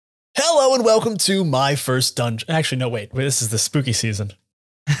Hello and welcome to my first dungeon. Actually, no, wait, this is the spooky season.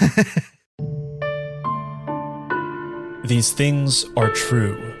 These things are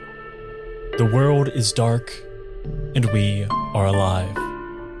true. The world is dark, and we are alive.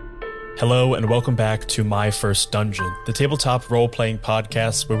 Hello and welcome back to My First Dungeon, the tabletop role-playing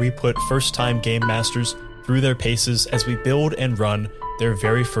podcast where we put first-time game masters through their paces as we build and run their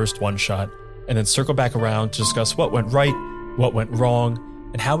very first one-shot, and then circle back around to discuss what went right, what went wrong,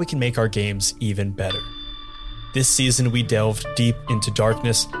 and how we can make our games even better. This season we delved deep into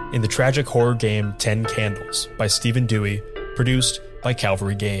darkness in the tragic horror game 10 Candles by Stephen Dewey, produced by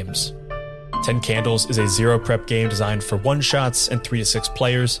Calvary Games. 10 Candles is a zero prep game designed for one-shots and 3 to 6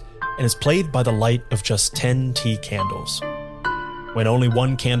 players, and is played by the light of just 10 tea candles. When only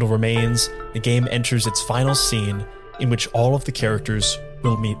one candle remains, the game enters its final scene in which all of the characters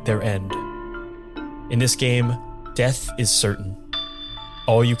will meet their end. In this game, death is certain.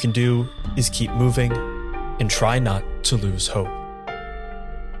 All you can do is keep moving and try not to lose hope.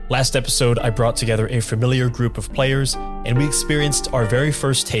 Last episode, I brought together a familiar group of players, and we experienced our very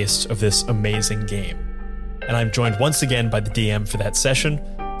first taste of this amazing game. And I'm joined once again by the DM for that session.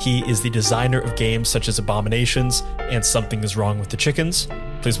 He is the designer of games such as Abominations and Something is Wrong with the Chickens.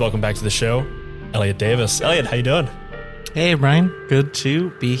 Please welcome back to the show, Elliot Davis. Elliot, how you doing? Hey, Brian. Good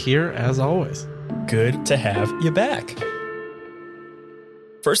to be here as always. Good to have you back.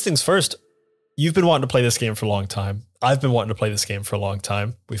 First things first, you've been wanting to play this game for a long time. I've been wanting to play this game for a long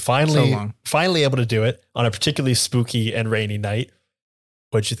time. We finally able to do it on a particularly spooky and rainy night.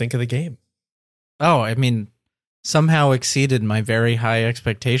 What'd you think of the game? Oh, I mean, somehow exceeded my very high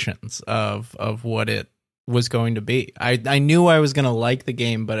expectations of what it was going to be. I knew I was going to like the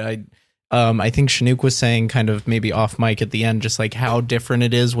game, but I think Chinook was saying kind of maybe off mic at the end, just like how different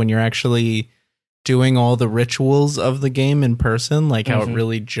it is when you're actually doing all the rituals of the game in person, like how it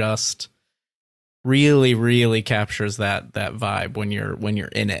really just really captures that vibe when you're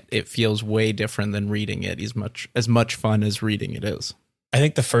in it. It feels way different than reading it. As much fun as reading it is. I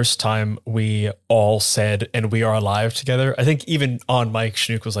think the first time we all said "and we are alive" together, I think even on mic,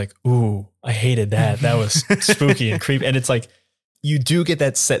 Chinook was like, "Ooh, I hated that. That was spooky and creepy." And it's like you do get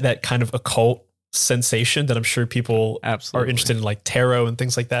that kind of occult sensation that I'm sure people are interested in, like tarot and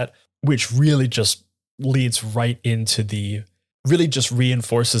things like that, which really just leads right into really just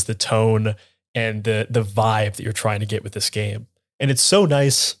reinforces the tone and the vibe that you're trying to get with this game. And it's so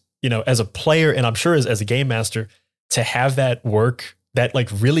nice, as a player, and I'm sure as a game master, to have that work, that like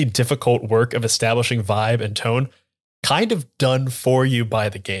really difficult work of establishing vibe and tone kind of done for you by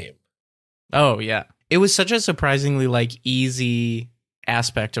the game. Oh yeah. It was such a surprisingly like easy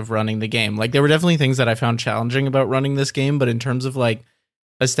aspect of running the game. Like there were definitely things that I found challenging about running this game, but in terms of like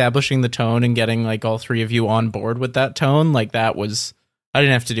establishing the tone and getting like all three of you on board with that tone, like that was, I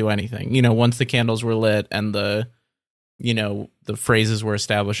didn't have to do anything. Once the candles were lit and the phrases were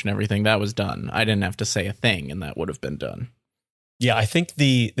established and everything, that was done. I didn't have to say a thing and that would have been done. Yeah, I think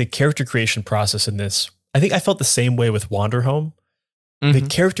the character creation process in this, I think I felt the same way with Wanderhome. The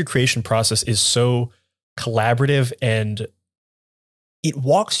character creation process is so collaborative and it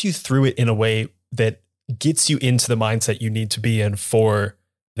walks you through it in a way that gets you into the mindset you need to be in for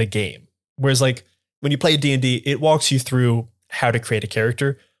the game. Whereas like when you play D&D, it walks you through how to create a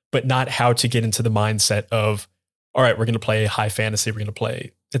character, but not how to get into the mindset of, all right, we're going to play high fantasy, we're going to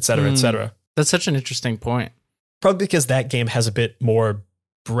play, et cetera, et cetera. That's such an interesting point. Probably because that game has a bit more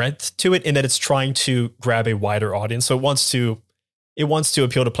breadth to it in that it's trying to grab a wider audience. So it wants to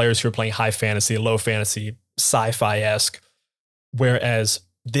appeal to players who are playing high fantasy, low fantasy, sci-fi-esque, whereas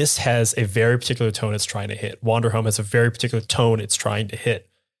this has a very particular tone it's trying to hit. Wanderhome has a very particular tone it's trying to hit.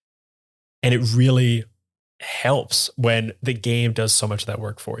 And it really helps when the game does so much of that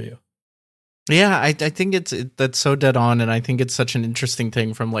work for you. Yeah, I think that's so dead on, and I think it's such an interesting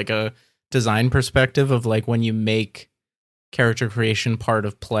thing from like a design perspective of like when you make character creation part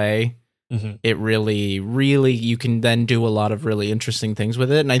of play, it really you can then do a lot of really interesting things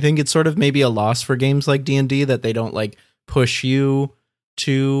with it. And I think it's sort of maybe a loss for games like D&D that they don't like push you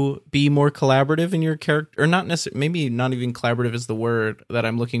to be more collaborative in your character, or not necessarily, maybe not even collaborative is the word that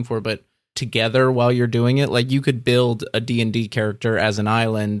I'm looking for, but together while you're doing it. Like you could build a D&D character as an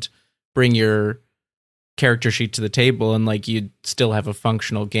island, bring your character sheet to the table, and like you'd still have a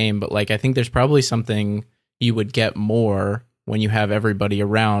functional game. But like I think there's probably something you would get more when you have everybody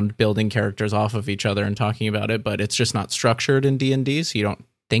around building characters off of each other and talking about it, but it's just not structured in D&D, so you don't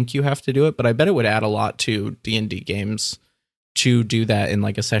think you have to do it. But I bet it would add a lot to D&D games to do that in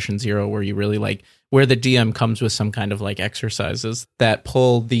like a session 0 where you really like, where the DM comes with some kind of like exercises that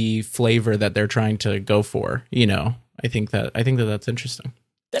pull the flavor that they're trying to go for. I think that that's interesting.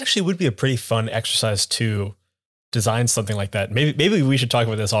 That actually would be a pretty fun exercise to design something like that. Maybe we should talk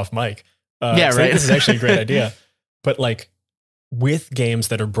about this off mic. Yeah, right. This is actually a great idea. But like with games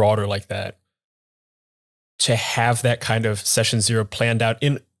that are broader like that, to have that kind of session zero planned out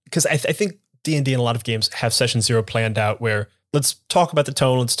because I think D&D and a lot of games have session zero planned out where let's talk about the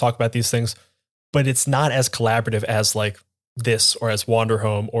tone, let's talk about these things, but it's not as collaborative as like this or as Wander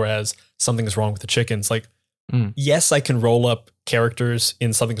Home or as Something's Wrong with the Chickens. Like, yes, I can roll up characters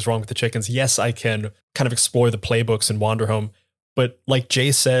in Something's Wrong with the Chickens. Yes, I can kind of explore the playbooks in Wander Home. But like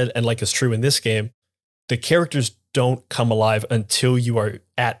Jay said, and like is true in this game, the characters don't come alive until you are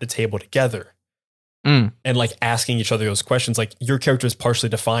at the table together. And like asking each other those questions. Like your character is partially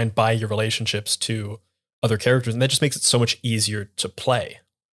defined by your relationships to other characters. And that just makes it so much easier to play.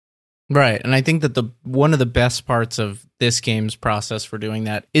 Right. And I think that one of the best parts of this game's process for doing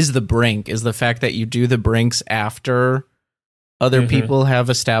that is the brink, is the fact that you do the brinks after other people have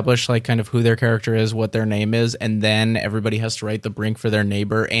established like kind of who their character is, what their name is, and then everybody has to write the brink for their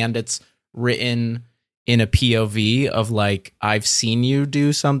neighbor, and it's written in a POV of like, I've seen you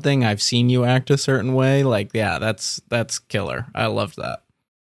do something, I've seen you act a certain way. Like, yeah, that's killer. I loved that.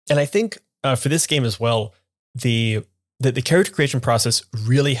 And I think for this game as well, the character creation process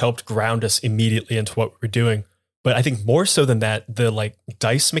really helped ground us immediately into what we're doing. But I think more so than that, the like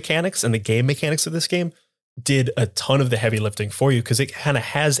dice mechanics and the game mechanics of this game did a ton of the heavy lifting for you, because it kind of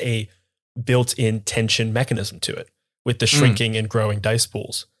has a built-in tension mechanism to it with the shrinking and growing dice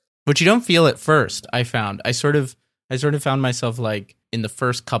pools. Which you don't feel at first, I found. I sort of found myself like in the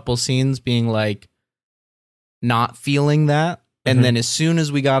first couple scenes being like not feeling that. And then as soon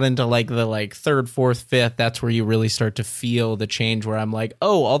as we got into like the like third, fourth, fifth, that's where you really start to feel the change, where I'm like,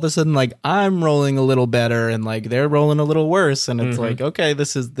 oh, all of a sudden like I'm rolling a little better and like they're rolling a little worse. And it's like, okay,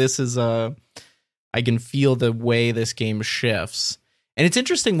 this is I can feel the way this game shifts. And it's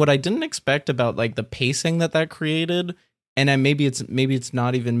interesting what I didn't expect about like the pacing that created. And maybe it's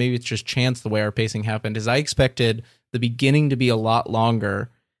just chance the way our pacing happened, is I expected the beginning to be a lot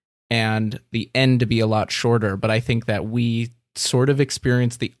longer and the end to be a lot shorter. But I think that we sort of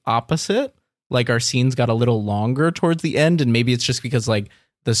experienced the opposite. Like our scenes got a little longer towards the end, and maybe it's just because like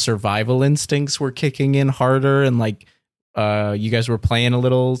the survival instincts were kicking in harder, and like you guys were playing a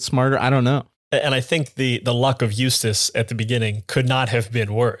little smarter. I don't know. And I think the luck of Eustace at the beginning could not have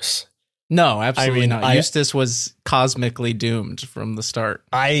been worse. No, absolutely not. Eustace was cosmically doomed from the start.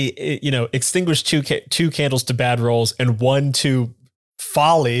 I extinguished two candles to bad rolls and one to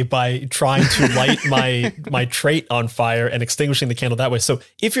folly by trying to light my trait on fire and extinguishing the candle that way. So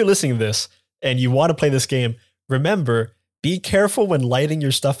if you're listening to this and you want to play this game, remember, be careful when lighting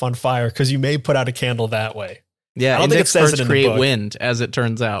your stuff on fire, because you may put out a candle that way. Yeah, I don't think it says it in the book. Wind, as it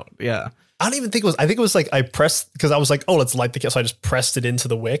turns out. Yeah. I don't even think it was. I think it was like I pressed, because I was like, oh, let's light the candle. So I just pressed it into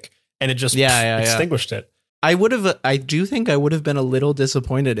the wick. And it just extinguished it. I do think I would have been a little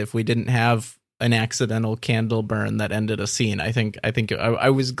disappointed if we didn't have an accidental candle burn that ended a scene. I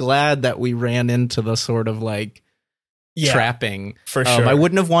was glad that we ran into the sort of like trapping. For sure. I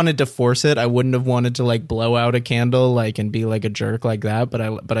wouldn't have wanted to force it. I wouldn't have wanted to like blow out a candle like and be like a jerk like that.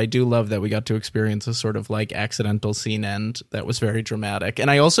 But I do love that we got to experience a sort of like accidental scene end that was very dramatic.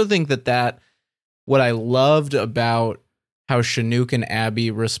 And I also think that what I loved about how Chinook and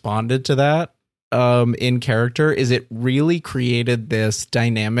Abby responded to that in character is it really created this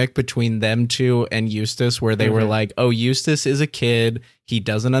dynamic between them two and Eustace, where they were like, oh, Eustace is a kid. He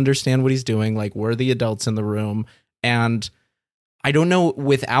doesn't understand what he's doing. Like, we're the adults in the room. And I don't know,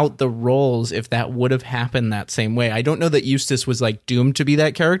 without the roles, if that would have happened that same way. I don't know that Eustace was like doomed to be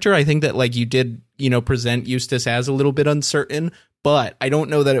that character. I think that like you did, present Eustace as a little bit uncertain, but I don't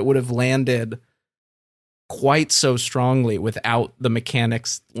know that it would have landed quite so strongly without the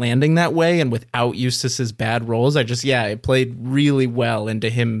mechanics landing that way and without Eustace's bad roles. It played really well into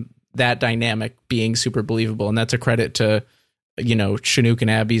him, that dynamic being super believable. And that's a credit to, Chinook and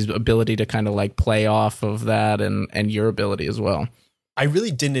Abby's ability to kind of like play off of that and your ability as well. I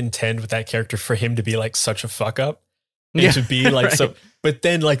really didn't intend with that character for him to be like such a fuck up and to be like, right. So, but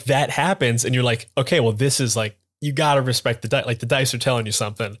then like that happens and you're like, okay, well, this is like, you got to respect the dice. Like the dice are telling you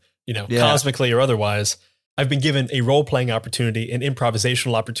something, cosmically or otherwise. I've been given a role-playing opportunity, an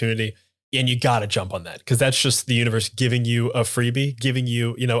improvisational opportunity, and you got to jump on that, because that's just the universe giving you a freebie, giving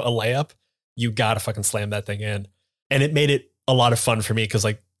you, a layup. You got to fucking slam that thing in. And it made it a lot of fun for me, because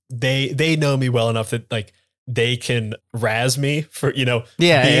like they know me well enough that like they can razz me for,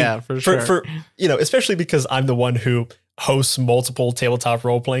 for sure. For especially because I'm the one who hosts multiple tabletop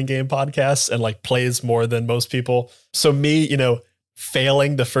role-playing game podcasts and like plays more than most people. So me,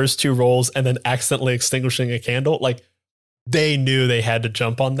 failing the first two rolls and then accidentally extinguishing a candle, like they knew they had to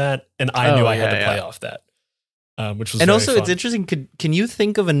jump on that, and I knew I had to play off that, which was and very also fun. It's interesting. Can you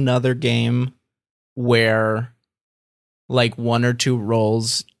think of another game where like one or two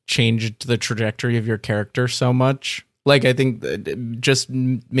rolls changed the trajectory of your character so much? Like, I think just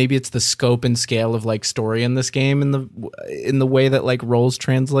maybe it's the scope and scale of like story in this game, in the way that like rolls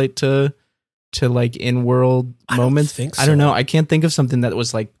translate to like in-world moments. I don't know. I can't think of something that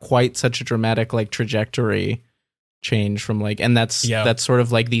was like quite such a dramatic like trajectory change from like, and that's sort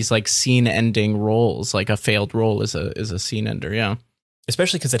of like these like scene ending rolls. Like a failed roll is a scene ender. Yeah,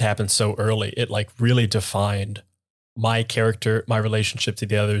 especially because it happened so early. It like really defined my character, my relationship to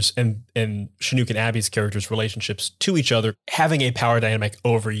the others, and Chinook and Abby's characters' relationships to each other, having a power dynamic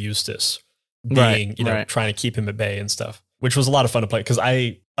over Eustace being, trying to keep him at bay and stuff, which was a lot of fun to play. Because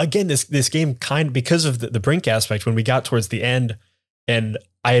this game because of the brink aspect, when we got towards the end, and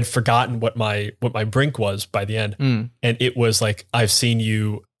I had forgotten what my brink was by the end, and it was like, I've seen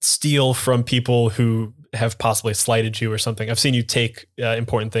you steal from people who have possibly slighted you or something. I've seen you take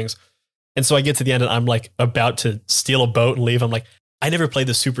important things. And so I get to the end and I'm like about to steal a boat and leave. I'm like, I never played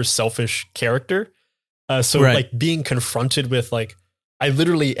the super selfish character. Like being confronted with like, I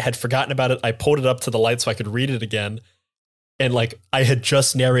literally had forgotten about it. I pulled it up to the light so I could read it again. And like, I had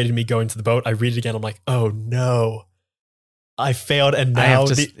just narrated me going to the boat. I read it again. I'm like, oh no, I failed. And now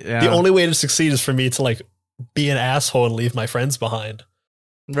the only way to succeed is for me to like be an asshole and leave my friends behind.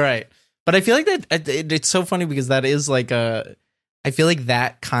 Right. But I feel like that it's so funny because that is like I feel like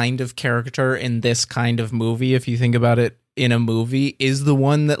that kind of character in this kind of movie, if you think about it in a movie, is the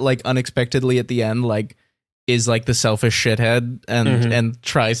one that like unexpectedly at the end, like is like the selfish shithead and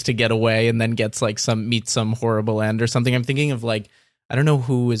tries to get away and then gets like meets some horrible end or something. I'm thinking of like, I don't know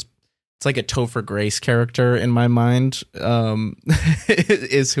who it's like a Topher Grace character in my mind,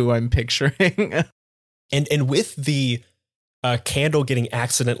 is who I'm picturing. And with the candle getting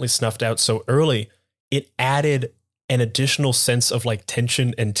accidentally snuffed out so early, it added an additional sense of like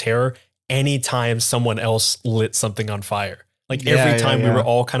tension and terror anytime someone else lit something on fire. Like every time we were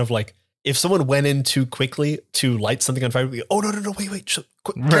all kind of like, if someone went in too quickly to light something on fire, we'd go, oh no, wait,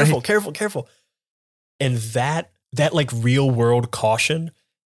 careful. And that like real world caution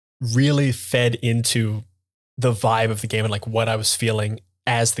really fed into the vibe of the game and like what I was feeling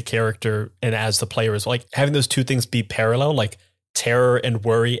as the character and as the player is like having those two things be parallel, like terror and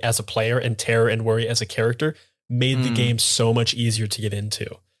worry as a player and terror and worry as a character, made the game so much easier to get into,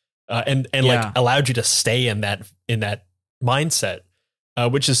 and like allowed you to stay in that mindset,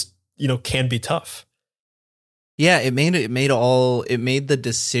 which is, can be tough. Yeah, it made the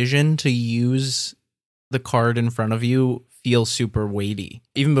decision to use the card in front of you feel super weighty.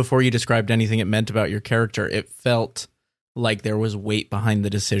 Even before you described anything it meant about your character, it felt like there was weight behind the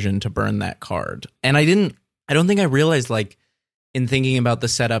decision to burn that card. And I don't think I realized, like, in thinking about the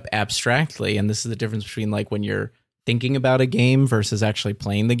setup abstractly, and this is the difference between like when you're thinking about a game versus actually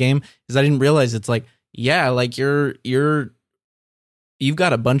playing the game, is I didn't realize it's like, yeah, like you've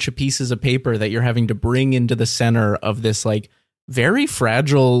got a bunch of pieces of paper that you're having to bring into the center of this like very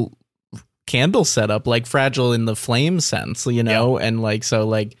fragile candle setup, like fragile in the flame sense, and like, so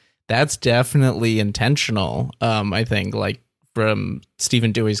like that's definitely intentional. I think like from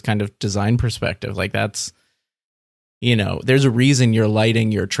Stephen Dewey's kind of design perspective, like that's, there's a reason you're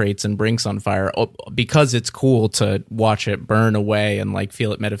lighting your traits and brinks on fire, because it's cool to watch it burn away and like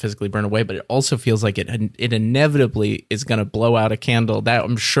feel it metaphysically burn away. But it also feels like it inevitably is going to blow out a candle. That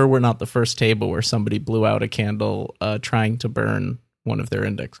I'm sure we're not the first table where somebody blew out a candle trying to burn one of their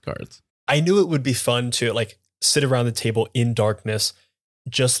index cards. I knew it would be fun to like sit around the table in darkness,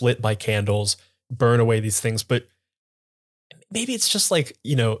 just lit by candles, burn away these things. But maybe it's just like,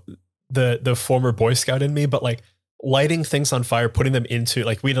 the former Boy Scout in me, but like, lighting things on fire, putting them into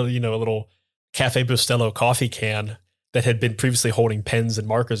like, we had a little Cafe Bustelo coffee can that had been previously holding pens and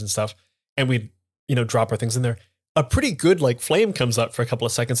markers and stuff. And we'd, drop our things in there. A pretty good like flame comes up for a couple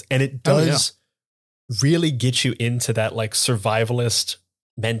of seconds, and it does really get you into that like survivalist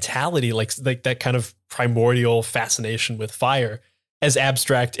mentality, like that kind of primordial fascination with fire, as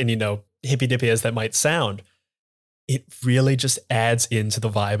abstract and, hippy dippy as that might sound. It really just adds into the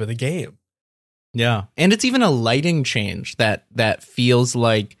vibe of the game. Yeah. And it's even a lighting change that feels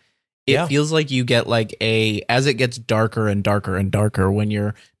like feels like you get like as it gets darker and darker and darker, when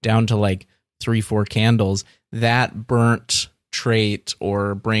you're down to like 3-4 candles, that burnt trait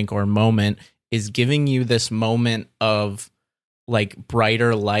or brink or moment is giving you this moment of like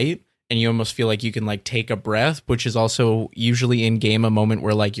brighter light, and you almost feel like you can like take a breath, which is also usually in game a moment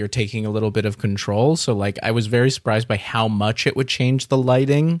where like you're taking a little bit of control. So like I was very surprised by how much it would change the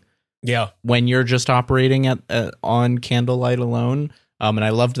lighting Yeah. when you're just operating at on candlelight alone. And I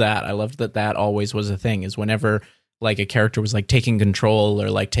loved that. I loved that always was a thing, is whenever like a character was like taking control or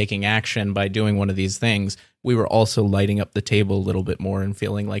like taking action by doing one of these things, we were also lighting up the table a little bit more and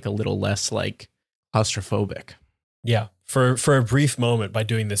feeling like a little less like claustrophobic. Yeah. For a brief moment, by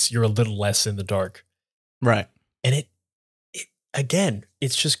doing this, you're a little less in the dark. Right. And it again,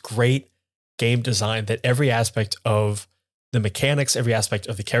 it's just great game design that every aspect of the mechanics, every aspect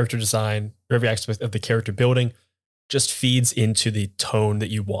of the character design, every aspect of the character building just feeds into the tone that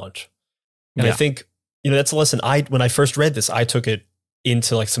you want. And I think, that's a lesson when I first read this, I took it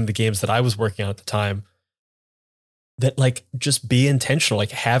into like some of the games that I was working on at the time, that like just be intentional,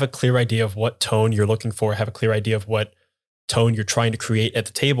 like have a clear idea of what tone you're looking for, have a clear idea of what tone you're trying to create at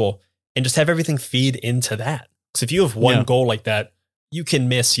the table, and just have everything feed into that. Because if you have one goal like that, you can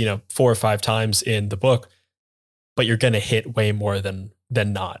miss, 4 or 5 times in the book, but you're going to hit way more than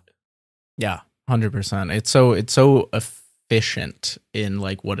not. Yeah, 100%. It's so efficient in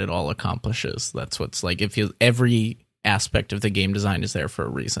like what it all accomplishes. That's what's like, it feels every aspect of the game design is there for a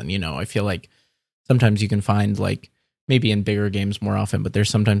reason. I feel like sometimes you can find like maybe in bigger games more often, but there's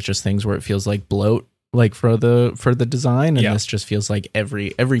sometimes just things where it feels like bloat, like for the design. And this just feels like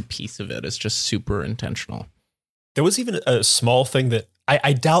every piece of it is just super intentional. There was even a small thing that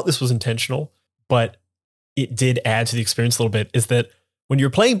I doubt this was intentional, but it did add to the experience a little bit, is that when you're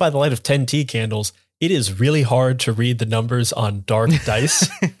playing by the light of 10 tea candles, it is really hard to read the numbers on dark dice.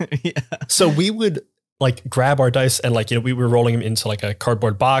 Yeah. So we would like grab our dice and like, we were rolling them into like a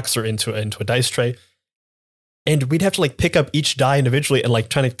cardboard box or into a dice tray. And we'd have to like pick up each die individually and like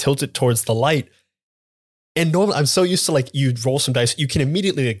trying to tilt it towards the light. And normally I'm so used to like, you roll some dice, you can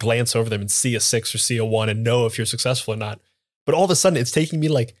immediately like glance over them and see a 6 or see a 1 and know if you're successful or not. But all of a sudden it's taking me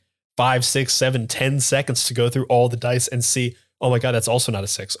like 5, 6, 7, 10 seconds to go through all the dice and see, oh my God, that's also not a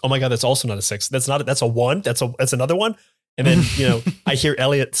 6. Oh my God, that's also not a 6. That's a 1. That's another one. And then, I hear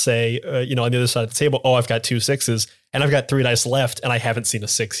Elliot say, on the other side of the table, oh, I've got 2 6s and I've got 3 dice left and I haven't seen a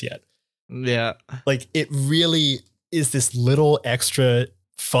 6 yet. Yeah. Like it really is this little extra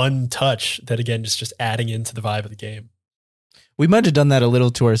fun touch that again, just adding into the vibe of the game. We might have done that a little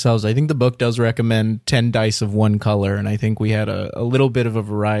to ourselves. I think the book does recommend 10 dice of one color, and I think we had a little bit of a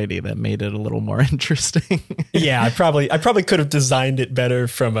variety that made it a little more interesting. Yeah, I probably could have designed it better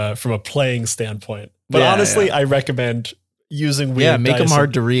from a playing standpoint. But honestly, I recommend using weird make dice them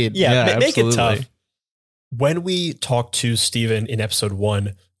hard to read. Make it tough. When we talked to Steven in episode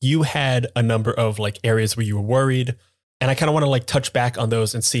 1, you had a number of like areas where you were worried, and I kind of want to like touch back on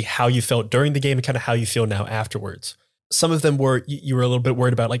those and see how you felt during the game and kind of how you feel now afterwards. Some of them were, you were a little bit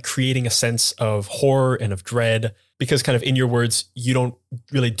worried about like creating a sense of horror and of dread, because kind of in your words, you don't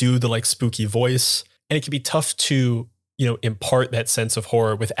really do the like spooky voice. And it can be tough to, impart that sense of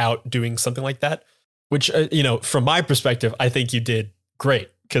horror without doing something like that, which, from my perspective, I think you did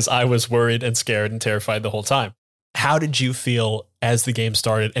great, because I was worried and scared and terrified the whole time. How did you feel as the game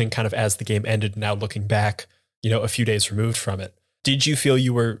started and kind of as the game ended, now looking back, a few days removed from it? Did you feel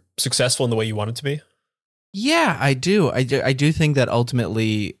you were successful in the way you wanted to be? Yeah, I do. I do think that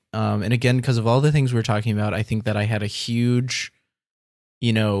ultimately, and again, because of all the things we're talking about, I think that I had a huge,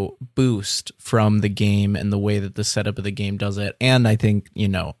 boost from the game and the way that the setup of the game does it. And I think,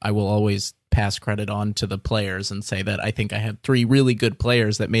 I will always pass credit on to the players and say that I think I had 3 really good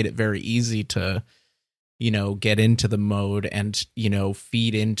players that made it very easy to, get into the mode and,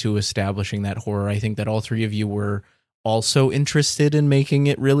 feed into establishing that horror. I think that all 3 of you were also interested in making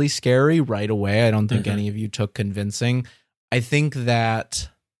it really scary right away. I don't think any of you took convincing. I think that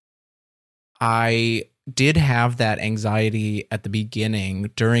I did have that anxiety at the beginning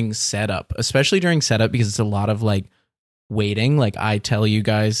during setup, especially during setup, because it's a lot of like waiting. Like I tell you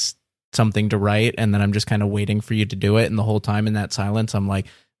guys something to write and then I'm just kind of waiting for you to do it. And the whole time in that silence, I'm like,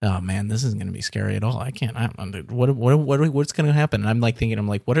 oh man, this isn't going to be scary at all. I can't. What's going to happen? And I'm like thinking,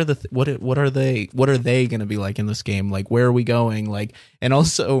 what are they going to be like in this game? Like, where are we going? Like, and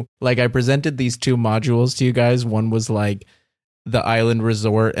also like I presented these 2 modules to you guys. One was like the island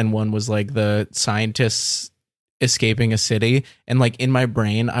resort and one was like the scientists escaping a city. And like in my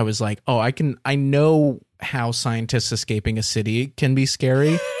brain, I was like, oh, I know how scientists escaping a city can be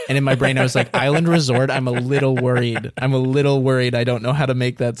scary. And in my brain, I was like, island resort, I'm a little worried. I don't know how to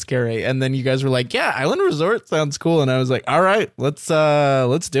make that scary. And then you guys were like, yeah, island resort sounds cool. And I was like, all right, let's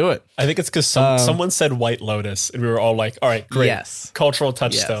do it. I think it's because someone said White Lotus and we were all like, all right, great. Yes. Cultural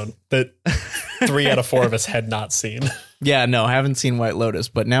touchstone that 3 out of 4 of us had not seen. Yeah, no, I haven't seen White Lotus,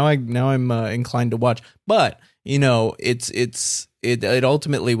 but now I'm inclined to watch. But it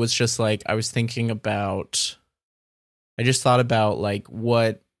ultimately was just like I was thinking about. I just thought about like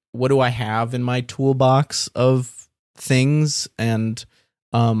what what do I have in my toolbox of things? And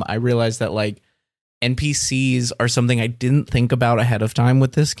I realized that like NPCs are something I didn't think about ahead of time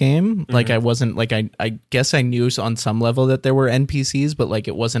with this game. Like I wasn't like, I guess I knew on some level that there were NPCs, but like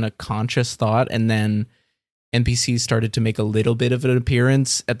it wasn't a conscious thought. And then NPCs started to make a little bit of an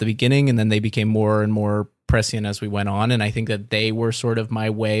appearance at the beginning, and then they became more and more prescient as we went on. And I think that they were sort of my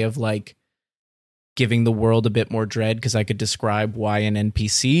way of like giving the world a bit more dread, because I could describe why an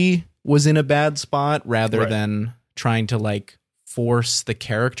NPC was in a bad spot rather than trying to like force the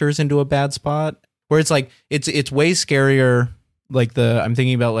characters into a bad spot. Where it's like it's way scarier. Like I'm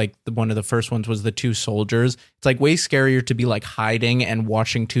thinking about like one of the first ones was the two soldiers. It's like way scarier to be like hiding and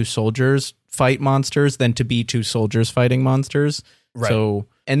watching two soldiers fight monsters than to be two soldiers fighting monsters. Right. So,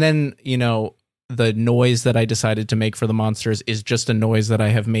 and then, you know, the noise that I decided to make for the monsters is just a noise that I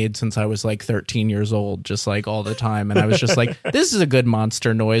have made since I was like 13 years old, just like all the time. And I was just like, this is a good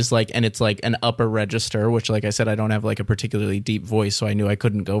monster noise. Like, and it's like an upper register, which like I said, I don't have like a particularly deep voice. So I knew I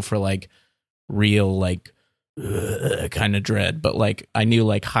couldn't go for like real, like kind of dread, but like I knew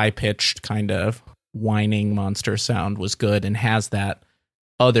like high pitched kind of whining monster sound was good and has that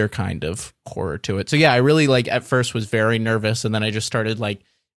other kind of horror to it. So yeah, I really like at first was very nervous, and then I just started like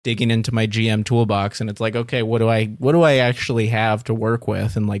digging into my GM toolbox, and it's like, okay, what do I actually have to work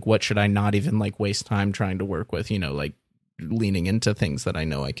with, and like what should I not even like waste time trying to work with, you know, like leaning into things that I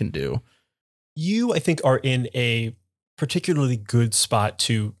know I can do. You, I think, are in a particularly good spot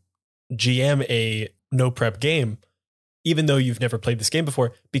to GM a no prep game, even though you've never played this game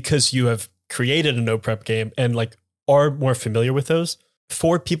before, because you have created a no prep game and like are more familiar with those.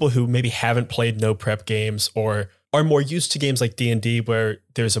 For people who maybe haven't played no prep games or are more used to games like D&D, where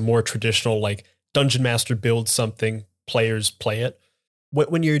there's a more traditional like dungeon master builds something, players play it.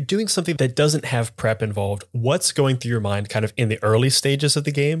 When you're doing something that doesn't have prep involved, what's going through your mind kind of in the early stages of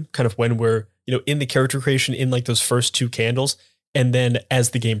the game, kind of when we're, you know, in the character creation, in like those first two candles, and then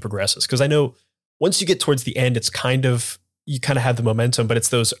as the game progresses? Because I know once you get towards the end, it's kind of, you kind of have the momentum, but it's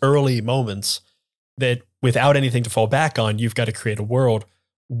those early moments that without anything to fall back on, you've got to create a world.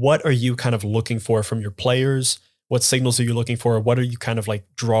 What are you kind of looking for from your players? What signals are you looking for? What are you kind of like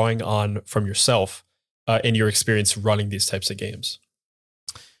drawing on from yourself in your experience running these types of games?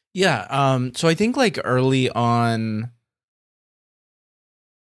 Yeah. So I think like early on,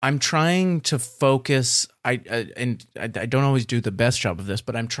 I'm trying to focus. I don't always do the best job of this,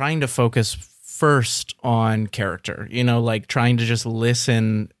 but I'm trying to focus first on character, you know, like trying to just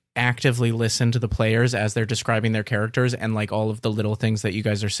actively listen to the players as they're describing their characters, and like all of the little things that you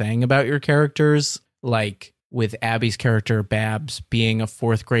guys are saying about your characters. Like with Abby's character, Babs, being a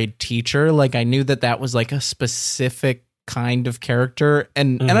fourth grade teacher, like I knew that was like a specific kind of character.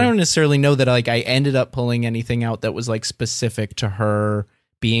 And I don't necessarily know that like I ended up pulling anything out that was like specific to her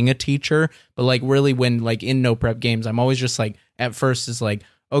being a teacher. But like really when like in no prep games, I'm always just like, at first it's like,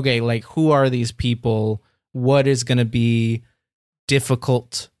 okay, like who are these people? What is going to be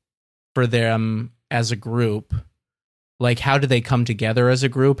difficult for them as a group? Like, how do they come together as a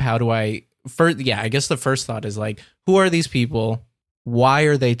group? How do I first? Yeah, I guess the first thought is like, who are these people? Why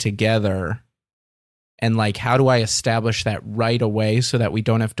are they together? And like, how do I establish that right away so that we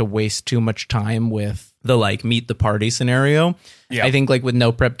don't have to waste too much time with the like meet the party scenario? Yeah. I think like with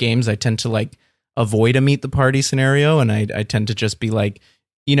no prep games, I tend to like avoid a meet the party scenario. And I tend to just be like,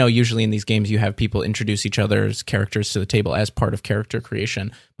 you know, usually in these games, you have people introduce each other's characters to the table as part of character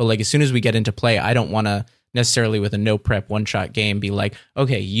creation. But like, as soon as we get into play, I don't want to necessarily with a no prep one shot game be like,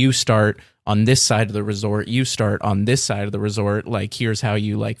 okay, you start on this side of the resort, you start on this side of the resort. Like, here's how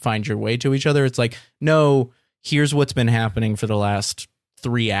you like find your way to each other. It's like, no, here's what's been happening for the last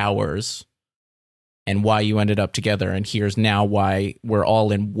 3 hours and why you ended up together. And here's now why we're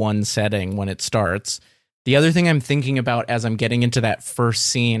all in one setting when it starts. The other thing I'm thinking about as I'm getting into that first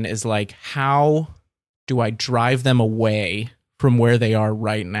scene is like, how do I drive them away from where they are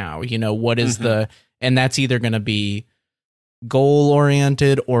right now? You know, what is and that's either going to be goal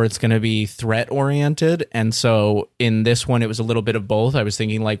oriented or it's going to be threat oriented. And so in this one, it was a little bit of both. I was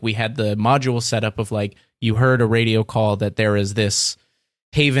thinking like we had the module setup of like, you heard a radio call that there is this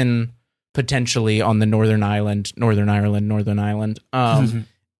haven potentially on the Northern Ireland.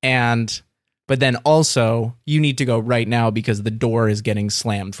 But then also you need to go right now because the door is getting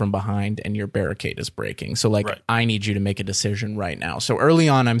slammed from behind and your barricade is breaking. So like, I need you to make a decision right now. So early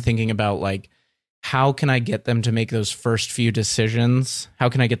on, I'm thinking about like, how can I get them to make those first few decisions? How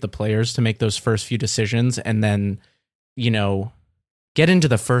can I get the players to make those first few decisions and then, you know, get into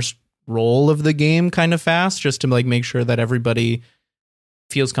the first roll of the game kind of fast, just to like make sure that everybody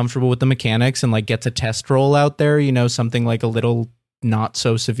feels comfortable with the mechanics and like gets a test roll out there, you know, something like a little not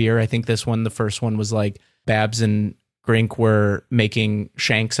so severe. I think the first one was like Babs and Grink were making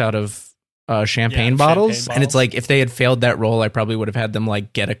shanks out of champagne bottles. And it's like, if they had failed that roll, I probably would have had them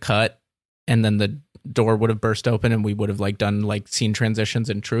like get a cut, and then the door would have burst open and we would have like done like scene transitions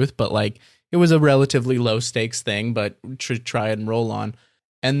in truth. But like, it was a relatively low stakes thing, but to try and roll on.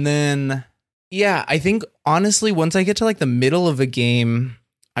 And then, yeah, I think honestly, once I get to like the middle of a game,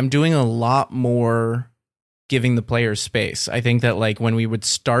 I'm doing a lot more giving the players space. I think that like when we would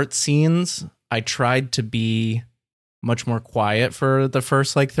start scenes, I tried to be much more quiet for the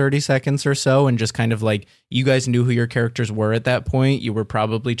first like 30 seconds or so, and just kind of like, you guys knew who your characters were at that point. You were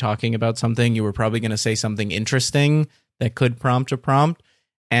probably talking about something. You were probably going to say something interesting that could prompt a prompt.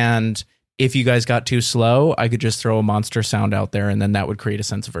 And if you guys got too slow, I could just throw a monster sound out there, and then that would create a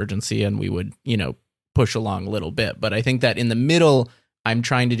sense of urgency, and we would, you know, push along a little bit. But I think that in the middle, I'm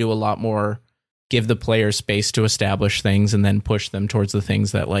trying to do a lot more, give the players space to establish things and then push them towards the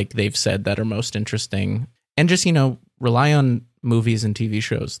things that like they've said that are most interesting. And just, you know, rely on movies and TV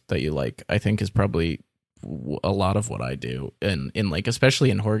shows that you like, I think is probably a lot of what I do. And in like,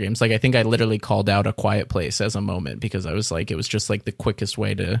 especially in horror games, like I think I literally called out A Quiet Place as a moment, because I was like, it was just like the quickest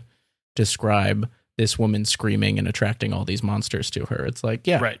way to describe this woman screaming and attracting all these monsters to her. It's like,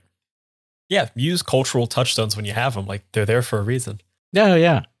 yeah. Right. Yeah. Use cultural touchstones when you have them. Like, they're there for a reason. Yeah.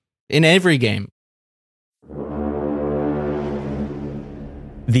 Yeah. In every game.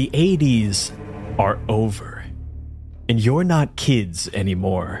 The 80s are over, and you're not kids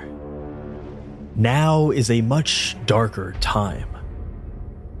anymore. Now is a much darker time.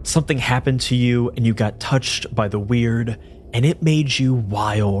 Something happened to you, and you got touched by the weird, and it made you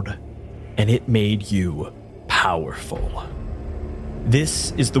wild, and it made you powerful.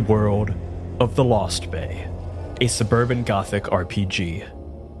 This is the world of The Lost Bay, a suburban gothic RPG.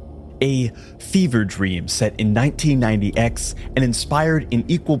 A fever dream set in 1990X and inspired in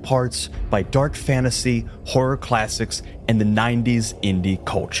equal parts by dark fantasy, horror classics, and the 90s indie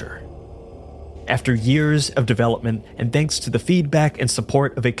culture. After years of development, and thanks to the feedback and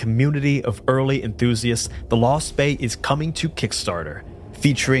support of a community of early enthusiasts, The Lost Bay is coming to Kickstarter,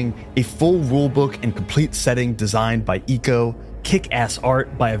 featuring a full rulebook and complete setting designed by Eco, kick-ass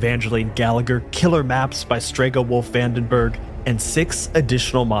art by Evangeline Gallagher, killer maps by Strega Wolf Vandenberg, and 6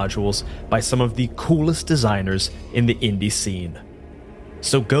 additional modules by some of the coolest designers in the indie scene.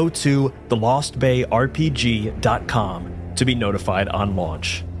 So go to thelostbayrpg.com to be notified on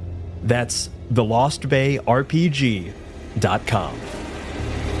launch. That's thelostbayrpg.com.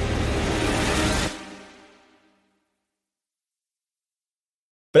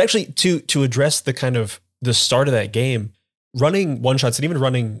 But actually, to address the kind of the start of that game, running one-shots and even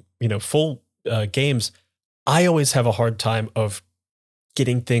running, you know, full games, I always have a hard time of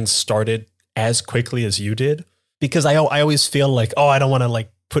getting things started as quickly as you did, because I always feel like, oh, I don't want to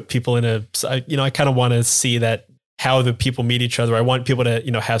like put people in a, you know, I kind of want to see that how the people meet each other. I want people to, you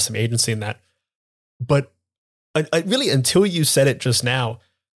know, have some agency in that. But I really, until you said it just now,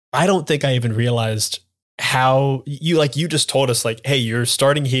 I don't think I even realized how you just told us like, hey, you're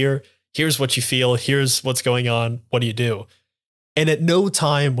starting here. Here's what you feel. Here's what's going on. What do you do? And at no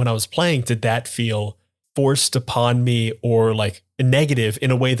time when I was playing did that feel forced upon me or like negative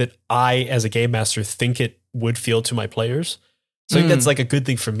in a way that I, as a game master, think it would feel to my players. So I think that's like a good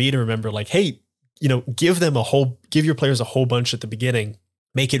thing for me to remember, like, hey, you know, give your players a whole bunch at the beginning,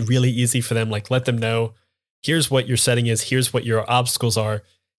 make it really easy for them. Like, let them know, here's what your setting is. Here's what your obstacles are.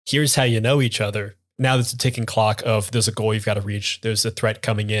 Here's how you know each other. Now there's a ticking clock of there's a goal you've got to reach. There's a threat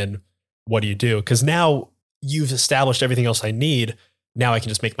coming in. What do you do? Because now you've established everything else I need. Now I can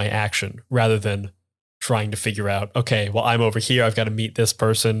just make my action rather than trying to figure out, okay, well, I'm over here. I've got to meet this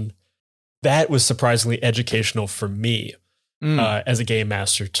person. That was surprisingly educational for me as a game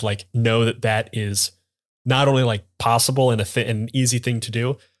master, to like know that is not only like possible and an easy thing to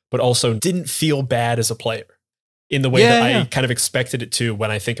do, but also didn't feel bad as a player in the way that I kind of expected it to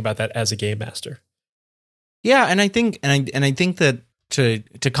when I think about that as a game master. Yeah, and I think that to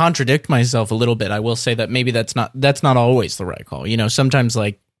contradict myself a little bit, I will say that maybe that's not always the right call. You know, sometimes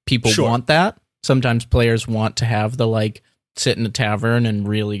like people want that. Sometimes players want to have the like sit in a tavern and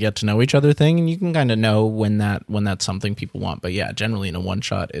really get to know each other thing, and you can kind of know when that's something people want. But yeah, generally in a one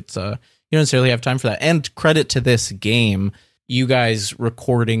shot, it's you don't necessarily have time for that. And credit to this game, you guys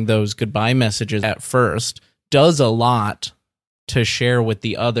recording those goodbye messages at first does a lot to share with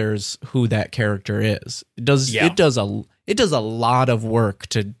the others who that character is. It does a lot of work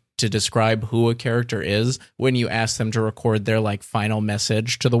to describe who a character is when you ask them to record their like final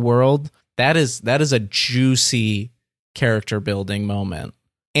message to the world. That is a juicy character building moment,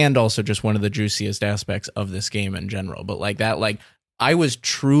 and also just one of the juiciest aspects of this game in general. But like that, like I was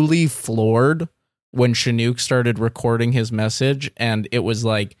truly floored when Chinook started recording his message, and it was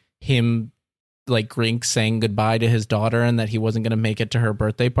like him, like Grink saying goodbye to his daughter and that he wasn't going to make it to her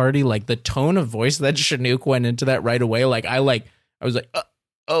birthday party. Like the tone of voice that Chinook went into that right away. Like I was like,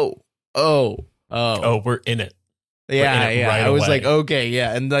 oh, we're in it. Yeah, in it right I was away. like, okay,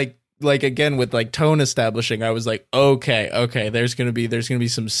 yeah, and like again with like tone establishing, I was like, okay, there's gonna be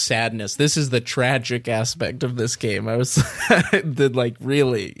some sadness. This is the tragic aspect of this game. I was like,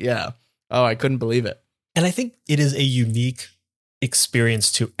 really, yeah. Oh, I couldn't believe it. And I think it is a unique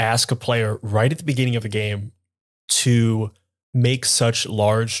experience to ask a player right at the beginning of a game to make such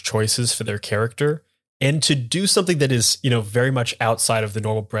large choices for their character and to do something that is, very much outside of the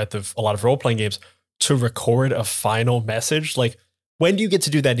normal breadth of a lot of role-playing games, to record a final message. Like, when do you get to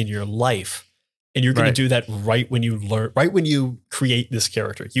do that in your life? And you're going to do that right when you create this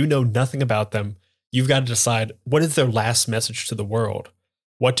character. You know nothing about them. You've got to decide, what is their last message to the world?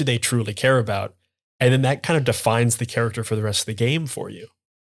 What do they truly care about? And then that kind of defines the character for the rest of the game for you.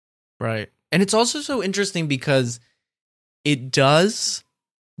 Right. And it's also so interesting because it does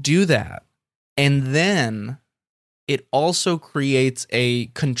do that. And then it also creates a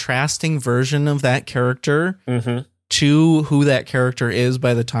contrasting version of that character to who that character is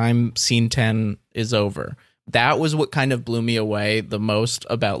by the time scene 10 is over. That was what kind of blew me away the most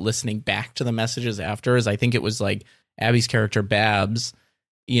about listening back to the messages after, is I think it was like Abby's character Babs,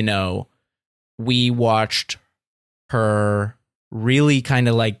 we watched her really kind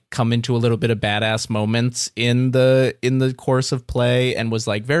of like come into a little bit of badass moments in the course of play, and was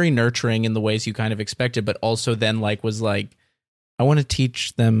like very nurturing in the ways you kind of expected, but also then like was like, I want to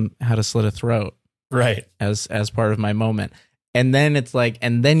teach them how to slit a throat, right, as part of my moment. And then it's like,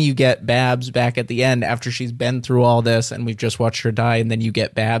 and then you get Babs back at the end after she's been through all this and we've just watched her die, and then you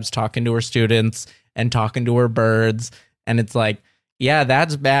get Babs talking to her students and talking to her birds, and it's like, yeah,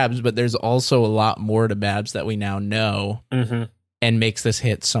 that's Babs, but there's also a lot more to Babs that we now know, and makes this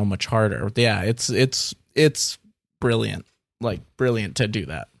hit so much harder. Yeah, it's brilliant, like brilliant to do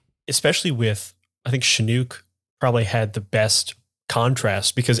that. Especially with, I think Chinook probably had the best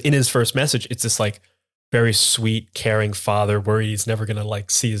contrast, because in his first message, it's this like very sweet, caring father worried he's never going to like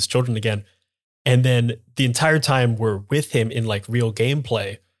see his children again. And then the entire time we're with him in like real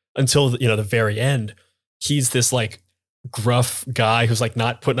gameplay until, the very end, he's this like gruff guy who's like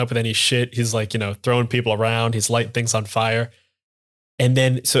not putting up with any shit. He's like, throwing people around. He's lighting things on fire. And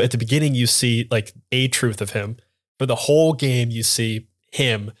then, so at the beginning, you see like a truth of him. For the whole game, you see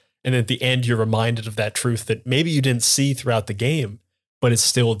him. And at the end, you're reminded of that truth that maybe you didn't see throughout the game, but it's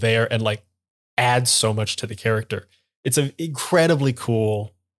still there and like adds so much to the character. It's an incredibly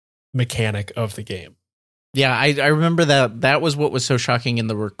cool mechanic of the game. Yeah, I remember that was what was so shocking in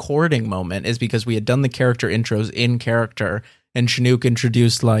the recording moment, is because we had done the character intros in character, and Chinook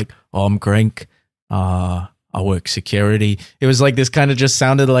introduced like, oh, I'm Grink, I work security. It was like this kind of just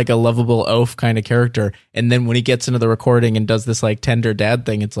sounded like a lovable oaf kind of character. And then when he gets into the recording and does this like tender dad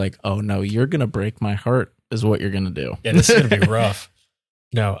thing, it's like, oh no, you're going to break my heart is what you're going to do. Yeah, this is going to be rough.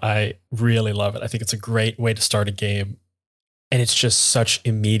 No, I really love it. I think it's a great way to start a game. And it's just such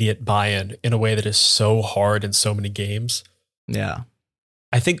immediate buy-in in a way that is so hard in so many games. Yeah.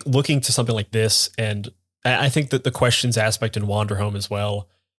 I think looking to something like this, and I think that the questions aspect in Wanderhome as well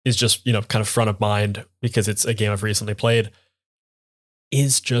is just, kind of front of mind because it's a game I've recently played,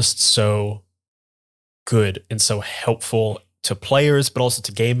 is just so good and so helpful to players, but also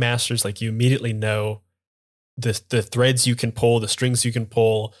to game masters. Like, you immediately know the threads you can pull, the strings you can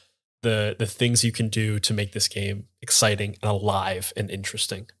pull, the things you can do to make this game exciting and alive and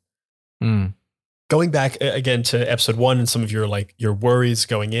interesting. Going back again to episode 1 and some of your worries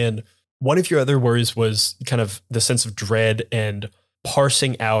going in, one of your other worries was kind of the sense of dread and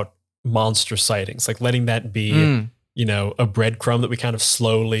parsing out monster sightings, like letting that be, a breadcrumb that we kind of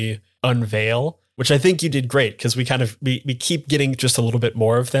slowly unveil, which I think you did great, because we keep getting just a little bit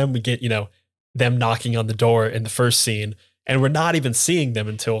more of them. We get, them knocking on the door in the first scene, and we're not even seeing them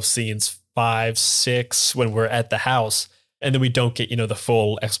until scenes 5, 6 when we're at the house. And then we don't get, the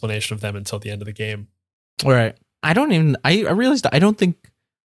full explanation of them until the end of the game. All right. I realized I don't think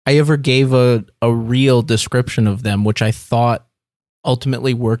I ever gave a real description of them, which I thought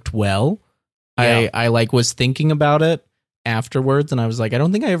ultimately worked well. Yeah. I was thinking about it afterwards, and I was like, I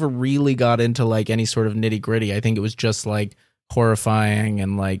don't think I ever really got into like any sort of nitty gritty. I think it was just like horrifying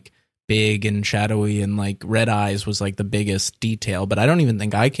and like big and shadowy, and like red eyes was like the biggest detail, but I don't even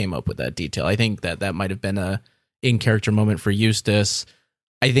think I came up with that detail. I think that might have been a in-character moment for Eustace.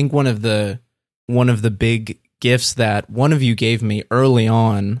 I think one of the big gifts that one of you gave me early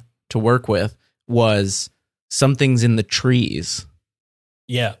on to work with was something's in the trees.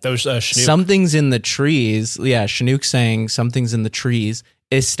 Yeah, those Chinook. Something's in the trees. Yeah, Chinook saying something's in the trees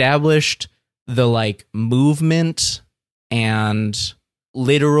established the like movement and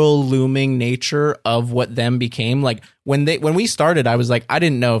literal looming nature of what them became. Like when we started, I was like, I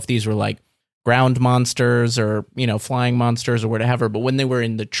didn't know if these were like ground monsters or, you know, flying monsters or whatever. But when they were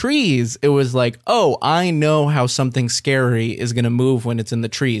in the trees, it was like, oh, I know how something scary is going to move when it's in the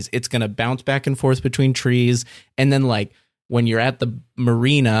trees. It's going to bounce back and forth between trees. And then like when you're at the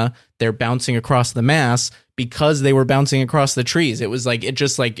marina, they're bouncing across the mass because they were bouncing across the trees. It was like, it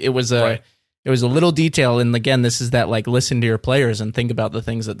just like, it was a, right. It was a little detail. And again, this is that like, listen to your players and think about the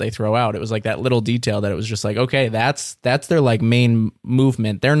things that they throw out. It was like that little detail that it was just like, okay, that's their like main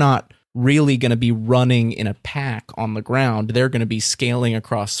movement. They're not really going to be running in a pack on the ground. They're going to be scaling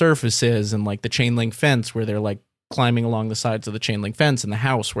across surfaces, and like the chain link fence where they're like climbing along the sides of the chain link fence, and the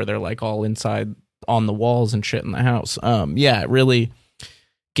house where they're like all inside on the walls and shit in the house. Yeah, it really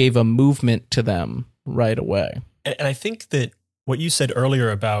gave a movement to them right away. And I think that what you said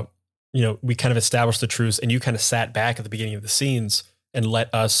earlier about, you know, we kind of established the truths and you kind of sat back at the beginning of the scenes and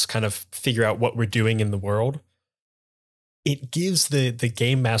let us kind of figure out what we're doing in the world. It gives the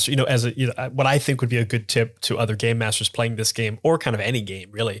game master, you know, as a, you know, what I think would be a good tip to other game masters playing this game, or kind of any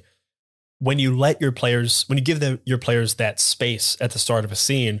game really, when you let your players, when you give them your players that space at the start of a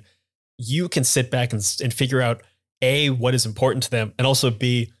scene, you can sit back and figure out A, what is important to them, and also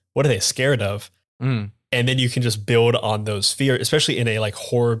B, what are they scared of? And then you can just build on those fears, especially in a like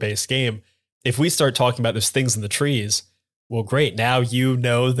horror based game. If we start talking about those things in the trees, well, great. Now you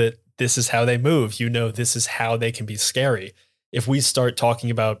know that this is how they move. You know, this is how they can be scary. If we start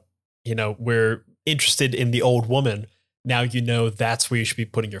talking about, you know, we're interested in the old woman, now you know that's where you should be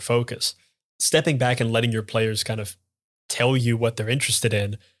putting your focus. Stepping back and letting your players kind of tell you what they're interested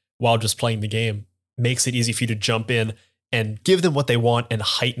in while just playing the game makes it easy for you to jump in and give them what they want and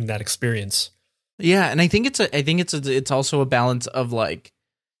heighten that experience. Yeah, and I think it's also a balance of like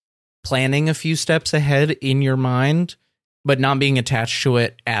planning a few steps ahead in your mind, but not being attached to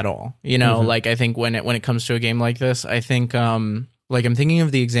it at all. You know, like I think when it comes to a game like this, I think like I'm thinking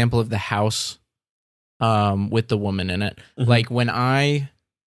of the example of the house with the woman in it. Like when I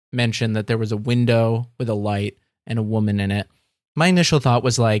mentioned that there was a window with a light and a woman in it, my initial thought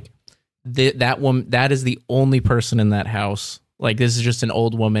was like that woman, that is the only person in that house. Like this is just an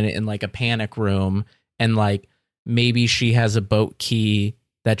old woman in like a panic room, and like maybe she has a boat key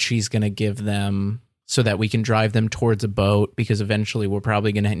that she's going to give them so that we can drive them towards a boat, because eventually we're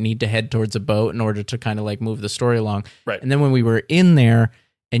probably going to need to head towards a boat in order to kind of like move the story along. Right. And then when we were in there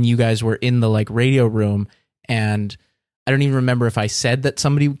and you guys were in the like radio room, and I don't even remember if I said that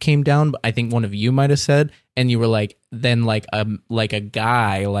somebody came down, but I think one of you might've said, and you were like, then like a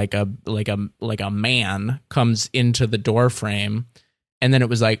guy, like a man comes into the door frame. And then it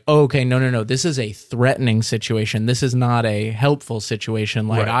was like, oh, okay, no. This is a threatening situation. This is not a helpful situation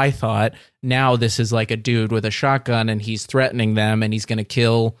like I thought. Now this is like a dude with a shotgun and he's threatening them and he's going to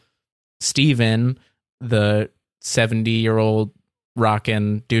kill Steven, the 70-year-old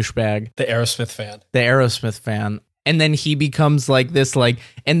rockin' douchebag. The Aerosmith fan. And then he becomes like this, like,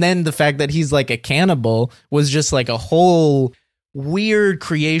 and then the fact that he's like a cannibal was just like a whole weird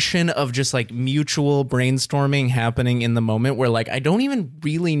creation of just like mutual brainstorming happening in the moment, where like I don't even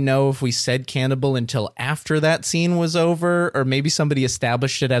really know if we said cannibal until after that scene was over, or maybe somebody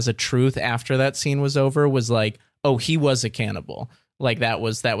established it as a truth after that scene was over, was like, oh, he was a cannibal. Like that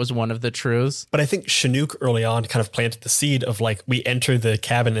was one of the truths. But I think Chinook early on kind of planted the seed of like, we enter the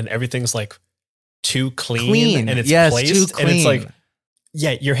cabin and everything's like too clean and it's placed, too clean. And it's like,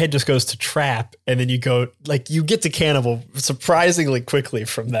 yeah, your head just goes to trap, and then you go like you get to cannibal surprisingly quickly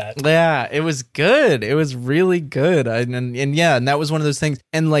from that. Yeah, it was good. It was really good. And that was one of those things.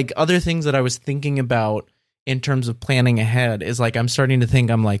 And like other things that I was thinking about in terms of planning ahead is like, I'm starting to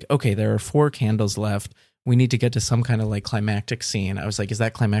think, I'm like, okay, there are 4 candles left. We need to get to some kind of like climactic scene. I was like, is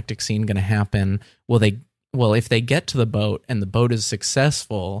that climactic scene going to happen? Well, if they get to the boat and the boat is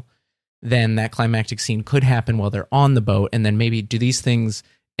successful, then that climactic scene could happen while they're on the boat. And then maybe do these things,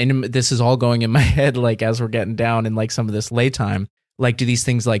 and this is all going in my head, like as we're getting down in like some of this laytime, like do these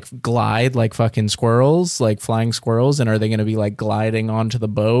things like glide like fucking squirrels, like flying squirrels? And are they going to be like gliding onto the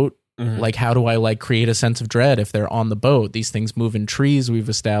boat? Like how do I like create a sense of dread if they're on the boat? These things move in trees, we've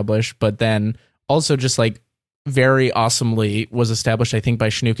established, but then also just like very awesomely was established, I think, by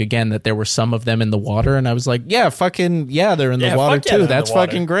Chinook again, that there were some of them in the water. And I was like, yeah, they're in the water too. That's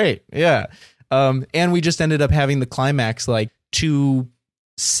fucking great. Yeah. And we just ended up having the climax like 2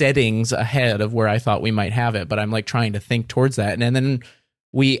 settings ahead of where I thought we might have it. But I'm like trying to think towards that. And then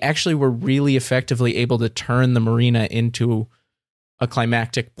we actually were really effectively able to turn the marina into a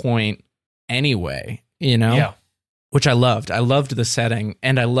climactic point anyway, you know? Yeah. Which I loved. I loved the setting,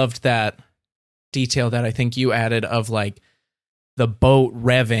 and I loved that detail that I think you added of like the boat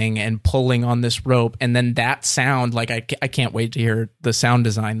revving and pulling on this rope, and then that sound, like I can't wait to hear the sound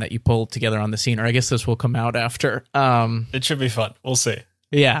design that you pulled together on the scene, or I guess this will come out after. It should be fun. We'll see.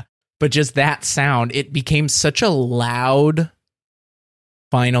 Yeah. But just that sound, it became such a loud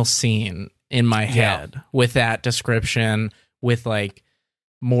final scene in my head with that description, with like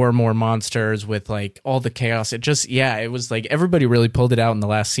more and more monsters, with like all the chaos. It just, it was like everybody really pulled it out in the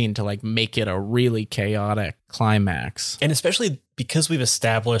last scene to like make it a really chaotic climax. And especially because we've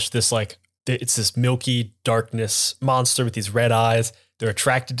established this, like, it's this milky darkness monster with these red eyes. They're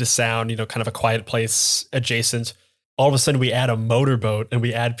attracted to sound, you know, kind of a quiet place adjacent. All of a sudden we add a motorboat and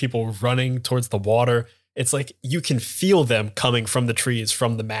we add people running towards the water. It's like you can feel them coming from the trees,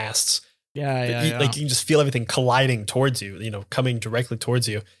 from the masts. Like you can just feel everything colliding towards you, you know, coming directly towards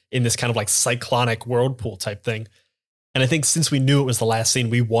you in this kind of like cyclonic whirlpool type thing. And I think since we knew it was the last scene,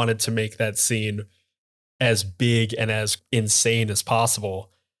 we wanted to make that scene as big and as insane as possible.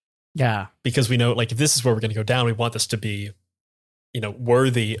 Yeah. Because we know, like, if this is where we're going to go down, we want this to be, you know,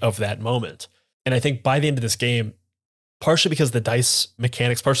 worthy of that moment. And I think by the end of this game, partially because of the dice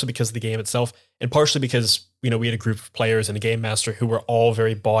mechanics, partially because of the game itself, and partially because, you know, we had a group of players and a game master who were all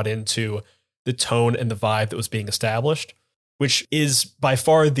very bought into the tone and the vibe that was being established, which is by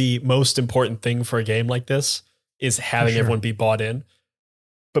far the most important thing for a game like this, is having everyone be bought in.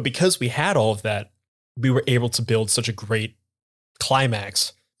 But because we had all of that, we were able to build such a great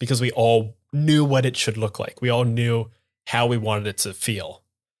climax because we all knew what it should look like. We all knew how we wanted it to feel.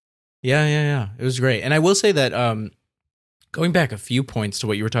 Yeah. It was great. And I will say that, going back a few points to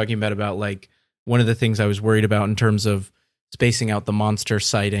what you were talking about like one of the things I was worried about in terms of spacing out the monster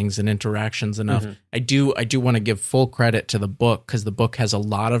sightings and interactions enough. Mm-hmm. I do want to give full credit to the book, because the book has a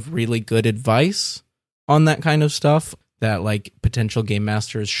lot of really good advice on that kind of stuff that like potential game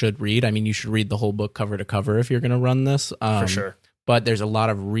masters should read. I mean, you should read the whole book cover to cover if you're going to run this. For sure. But there's a lot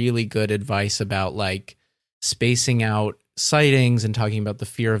of really good advice about like spacing out sightings and talking about the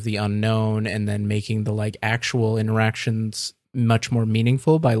fear of the unknown, and then making the like actual interactions much more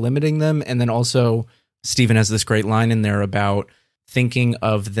meaningful by limiting them. And then also Stephen has this great line in there about thinking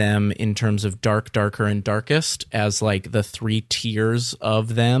of them in terms of dark, darker, and darkest as like the three tiers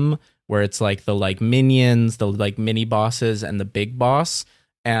of them, where it's like the like minions, the like mini bosses, and the big boss.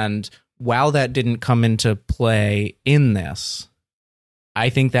 And while that didn't come into play in this, I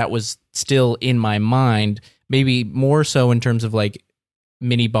think that was still in my mind. Maybe more so in terms of like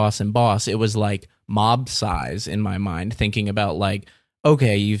mini boss and boss, it was like mob size in my mind, thinking about like,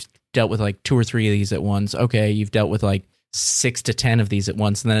 okay, you've dealt with like 2 or 3 of these at once. Okay, you've dealt with like 6 to 10 of these at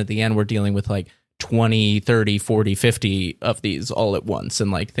once. And then at the end, we're dealing with like 20, 30, 40, 50 of these all at once. And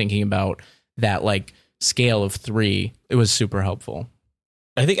like thinking about that like scale of 3, it was super helpful.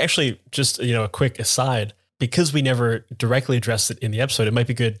 I think actually, just, you know, a quick aside, because we never directly addressed it in the episode, it might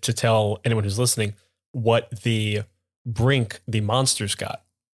be good to tell anyone who's listening what the brink the monsters got,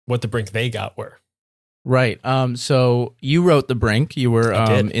 what the brink they got were. Right. So you wrote the brink. You were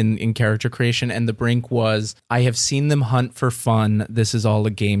in character creation, and the brink was, I have seen them hunt for fun. This is all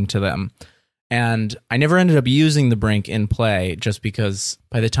a game to them. And I never ended up using the brink in play, just because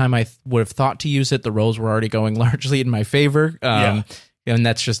by the time I would have thought to use it, the rolls were already going largely in my favor. And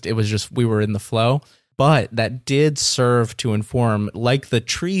that's just, it was just, we were in the flow. But that did serve to inform, like the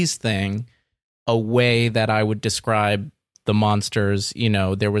trees thing, a way that I would describe the monsters. You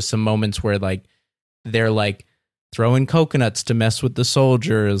know, there was some moments where like they're like throwing coconuts to mess with the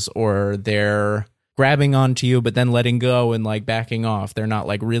soldiers, or they're grabbing onto you but then letting go and like backing off. They're not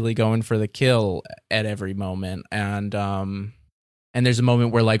like really going for the kill at every moment. And there's a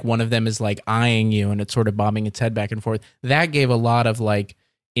moment where like one of them is like eyeing you and it's sort of bobbing its head back and forth. That gave a lot of like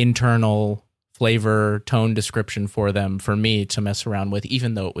internal flavor, tone description for them, for me to mess around with,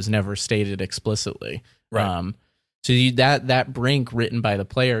 even though it was never stated explicitly. Right. So that brink written by the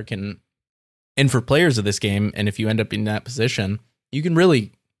player can, and for players of this game, and if you end up in that position, you can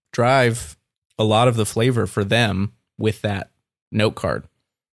really drive a lot of the flavor for them with that note card.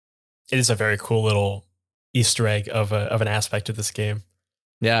 It is a very cool little Easter egg of an aspect of this game.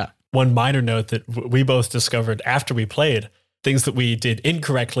 Yeah. One minor note that we both discovered after we played, things that we did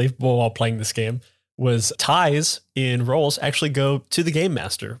incorrectly while playing this game, was ties in roles actually go to the game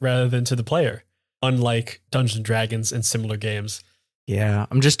master rather than to the player, unlike Dungeons and Dragons and similar games. Yeah,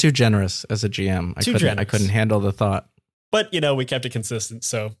 I'm just too generous as a GM. I couldn't handle the thought. But, you know, we kept it consistent,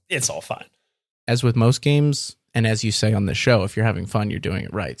 so it's all fine. As with most games, and as you say on the show, if you're having fun, you're doing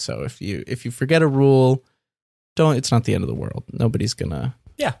it right. So if you forget a rule, it's not the end of the world. Nobody's gonna.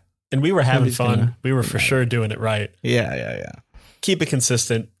 Yeah. And we were having fun. We were for sure doing it right. Yeah. Keep it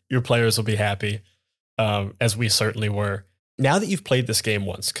consistent. Your players will be happy, as we certainly were. Now that you've played this game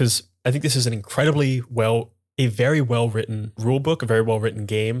once, because I think this is a very well-written rule book, a very well-written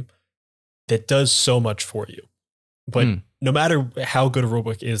game that does so much for you. But no matter how good a rule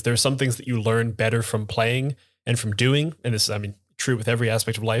book is, there are some things that you learn better from playing and from doing. And this is, true with every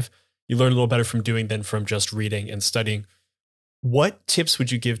aspect of life. You learn a little better from doing than from just reading and studying. What tips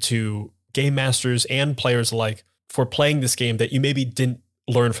would you give to game masters and players alike for playing this game that you maybe didn't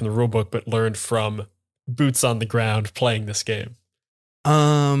learn from the rulebook, but learned from boots on the ground playing this game?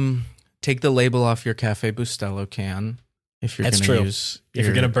 Take the label off your Cafe Bustelo can. If you're going to use, if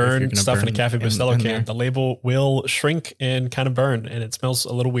you're going to burn stuff in a Cafe Bustelo can, the label will shrink and kind of burn, and it smells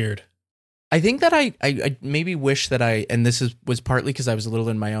a little weird. I think that I maybe wish that and this was partly because I was a little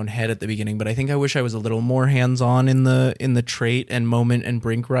in my own head at the beginning, but I think I wish I was a little more hands-on in the trait and moment and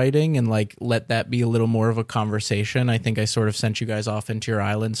brink writing, and like let that be a little more of a conversation. I think I sort of sent you guys off into your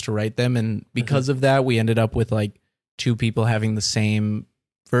islands to write them, and because of that, we ended up with like two people having the same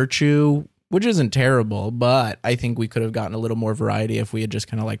virtue, which isn't terrible, but I think we could have gotten a little more variety if we had just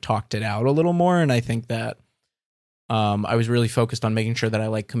kind of like talked it out a little more. And I think that I was really focused on making sure that I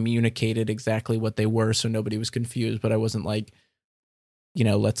like communicated exactly what they were so nobody was confused, but I wasn't like,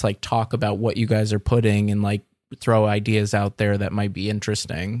 let's like talk about what you guys are putting and like throw ideas out there that might be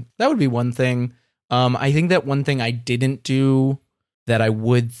interesting. That would be one thing. I think that one thing I didn't do that I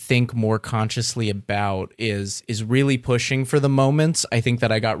would think more consciously about is really pushing for the moments. I think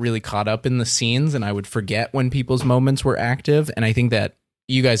that I got really caught up in the scenes and I would forget when people's moments were active. And I think that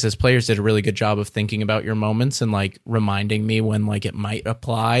you guys as players did a really good job of thinking about your moments and like reminding me when like it might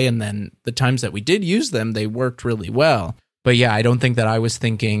apply. And then the times that we did use them, they worked really well. But yeah, I don't think that I was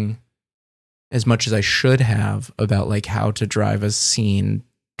thinking as much as I should have about like how to drive a scene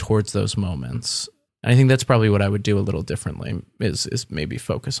towards those moments. I think that's probably what I would do a little differently is maybe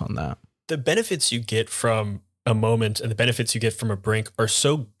focus on that. The benefits you get from a moment and the benefits you get from a brink are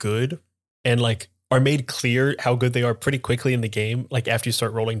so good and like are made clear how good they are pretty quickly in the game, like after you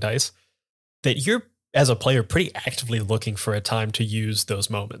start rolling dice, that you're, as a player, pretty actively looking for a time to use those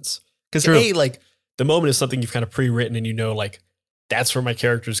moments. Because like the moment is something you've kind of pre-written and like that's where my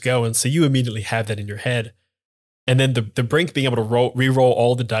characters go. And so you immediately have that in your head. And then the brink being able to re-roll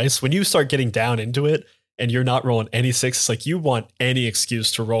all the dice, when you start getting down into it and you're not rolling any sixes, like you want any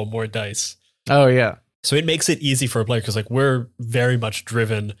excuse to roll more dice. Oh, yeah. So it makes it easy for a player because like we're very much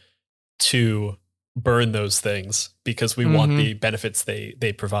driven to burn those things because we want the benefits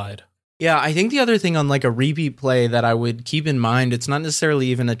they provide. Yeah, I think the other thing on like a repeat play that I would keep in mind, it's not necessarily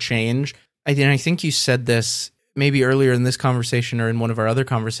even a change. I think you said this maybe earlier in this conversation or in one of our other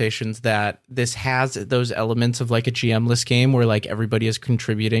conversations that this has those elements of like a GM-less game where like everybody is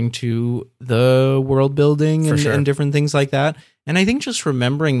contributing to the world building and different things like that. And I think just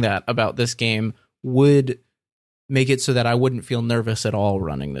remembering that about this game would make it so that I wouldn't feel nervous at all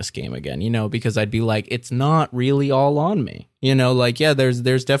running this game again, because I'd be like, it's not really all on me, like, yeah, there's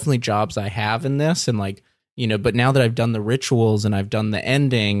definitely jobs I have in this. And like, but now that I've done the rituals and I've done the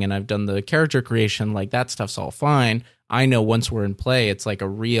ending and I've done the character creation, like that stuff's all fine. I know once we're in play, it's like a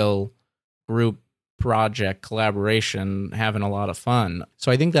real group project collaboration, having a lot of fun.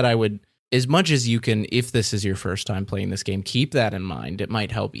 So I think that I would, as much as you can, if this is your first time playing this game, keep that in mind. It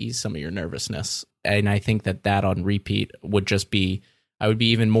might help ease some of your nervousness. And I think that on repeat would just be, I would be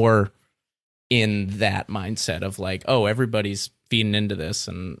even more in that mindset of like, oh, everybody's feeding into this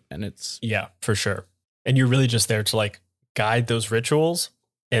and it's. Yeah, for sure. And you're really just there to like guide those rituals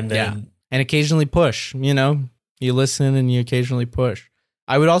and then. And occasionally push, you listen and you occasionally push.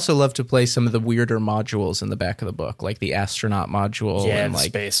 I would also love to play some of the weirder modules in the back of the book, like the astronaut module. Yeah, and the like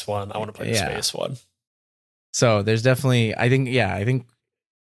space one. I want to play the space one. So there's definitely, I think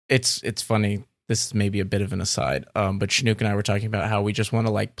it's funny. This is maybe a bit of an aside, but Chinook and I were talking about how we just want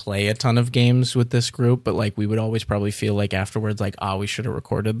to like play a ton of games with this group, but like we would always probably feel like afterwards, like, we should have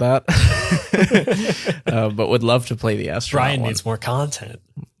recorded that. But would love to play the astronaut Brian one. Needs more content.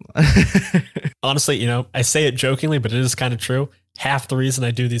 Honestly, I say it jokingly, but it is kind of true. Half the reason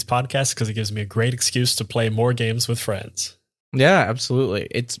I do these podcasts is because it gives me a great excuse to play more games with friends. Yeah, absolutely.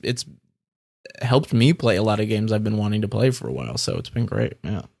 It's helped me play a lot of games I've been wanting to play for a while, so it's been great.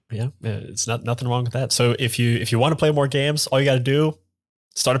 Yeah, it's nothing wrong with that. So if you want to play more games, all you got to do,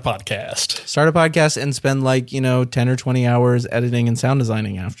 start a podcast and spend like 10 or 20 hours editing and sound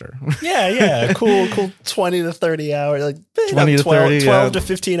designing after. Yeah, cool 20 to 30 hours, like 20 to 30, 12 to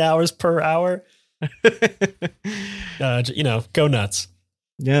 15 hours per hour. Go nuts.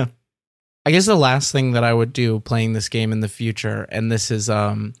 Yeah. I guess the last thing that I would do playing this game in the future, and this is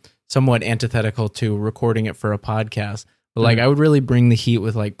somewhat antithetical to recording it for a podcast, but like I would really bring the heat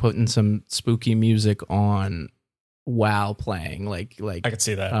with like putting some spooky music on while playing. Like I could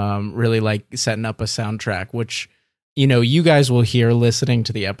see that. Really like setting up a soundtrack, which, you know, you guys will hear listening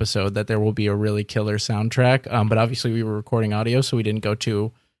to the episode that there will be a really killer soundtrack. But obviously we were recording audio, so we didn't go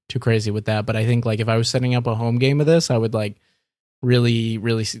too crazy with that. But I think like if I was setting up a home game of this, I would like really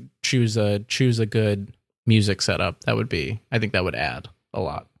choose a good music setup. I think that would add a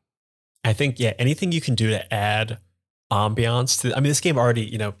lot. I think, yeah, anything you can do to add ambiance to, I mean, this game already,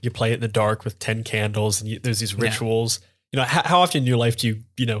 you know, you play it in the dark with 10 candles and there's these rituals. You know, how often in your life do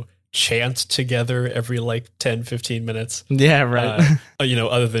you know, chant together every like 10, 15 minutes? Yeah, right. You know,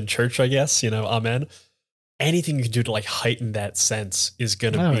 other than church, I guess, you know, amen. Anything you can do to like heighten that sense is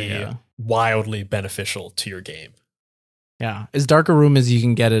going to be wildly beneficial to your game. Yeah. As dark a room as you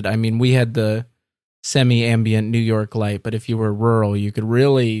can get it. I mean, we had the semi-ambient New York light, but if you were rural, you could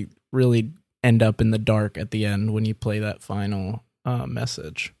really end up in the dark at the end when you play that final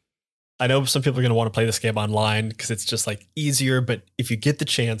message. I know some people are going to want to play this game online because it's just like easier, but if you get the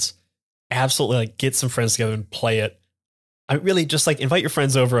chance, absolutely like get some friends together and play it. I really just like invite your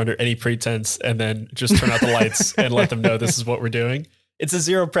friends over under any pretense and then just turn out the lights and let them know this is what we're doing. It's a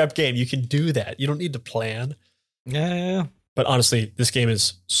zero prep game. You can do that. You don't need to plan. Yeah. But honestly, this game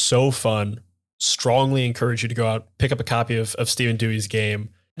is so fun. Strongly encourage you to go out, pick up a copy of Stephen Dewey's game.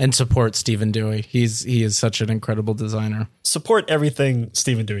 And support Stephen Dewey. He is such an incredible designer. Support everything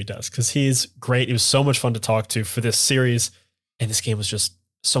Stephen Dewey does because he's great. He was so much fun to talk to for this series. And this game was just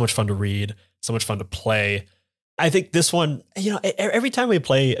so much fun to read, so much fun to play. I think this one, you know, every time we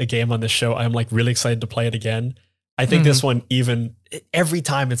play a game on this show, I'm like really excited to play it again. I think this one, even every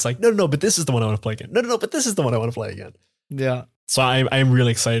time it's like, no, but this is the one I want to play again. No, but this is the one I want to play again. Yeah. So I'm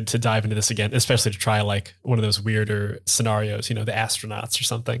really excited to dive into this again, especially to try like one of those weirder scenarios, you know, the astronauts or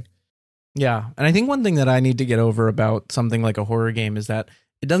something. Yeah. And I think one thing that I need to get over about something like a horror game is that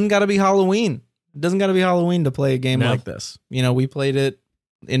it doesn't got to be Halloween. It doesn't got to be Halloween to play a game like this. You know, we played it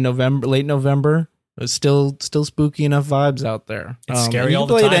in November, late November. It was still spooky enough vibes out there. It's scary all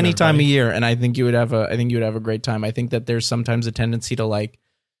the time. You play it any everybody. time of year, and I think you would have a great time. I think that there's sometimes a tendency to like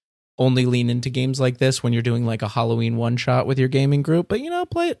only lean into games like this when you're doing like a Halloween one shot with your gaming group. But you know,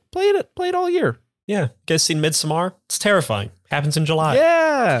 play it all year. Yeah, you guys seen Midsommar? It's terrifying. Happens in July.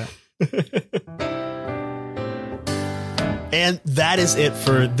 Yeah. And that is it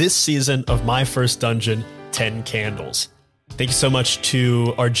for this season of My First Dungeon, 10 Candles. Thank you so much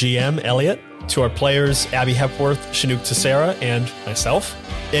to our GM, Elliot, to our players, Abby Hepworth, Chinook Tessera, and myself.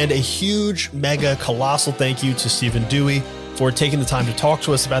 And a huge, mega, colossal thank you to Stephen Dewey for taking the time to talk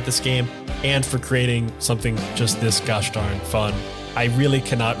to us about this game and for creating something just this gosh darn fun. I really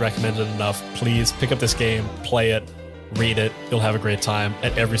cannot recommend it enough. Please pick up this game, play it, read it. You'll have a great time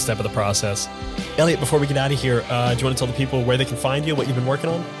at every step of the process. Elliot, before we get out of here, do you want to tell the people where they can find you, what you've been working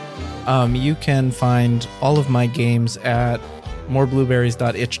on? You can find all of my games at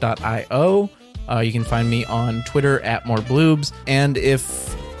moreblueberries.itch.io. You can find me on Twitter at morebloobs. And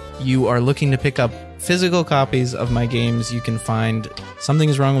if you are looking to pick up physical copies of my games, you can find Something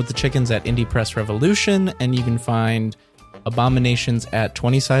is Wrong with the Chickens at Indie Press Revolution, and you can find Abominations at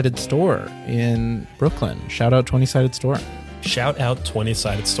 20-Sided Store in Brooklyn. Shout out 20-Sided Store. Shout out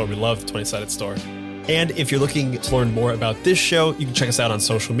 20-Sided Store. We love 20-Sided Store. And if you're looking to learn more about this show, you can check us out on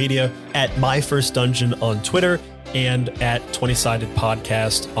social media at My First Dungeon on Twitter and at 20-Sided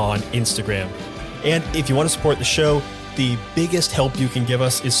Podcast on Instagram. And if you want to support the show, the biggest help you can give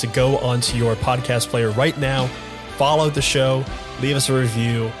us is to go onto your podcast player right now, follow the show, leave us a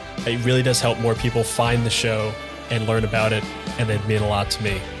review. It really does help more people find the show and learn about it, and it'd mean a lot to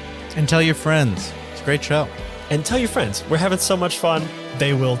me. And tell your friends. It's a great show. And tell your friends. We're having so much fun.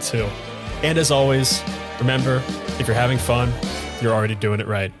 They will too. And as always, remember, if you're having fun, you're already doing it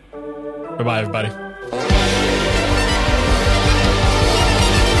right. Bye-bye, everybody.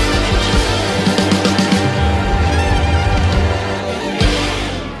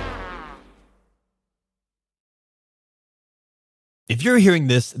 If you're hearing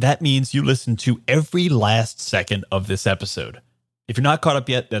this, that means you listened to every last second of this episode. If you're not caught up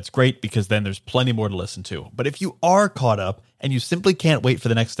yet, that's great because then there's plenty more to listen to. But if you are caught up and you simply can't wait for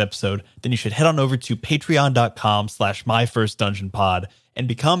the next episode, then you should head on over to patreon.com/myfirstdungeonpod and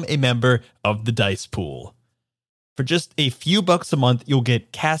become a member of the Dice Pool. For just a few bucks a month, you'll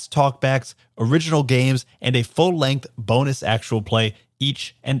get cast talkbacks, original games, and a full-length bonus actual play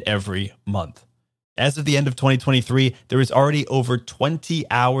each and every month. As of the end of 2023, there is already over 20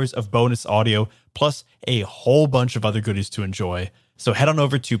 hours of bonus audio, plus a whole bunch of other goodies to enjoy. So head on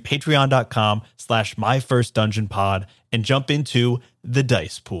over to patreon.com/myfirstdungeonpod and jump into the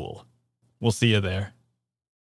dice pool. We'll see you there.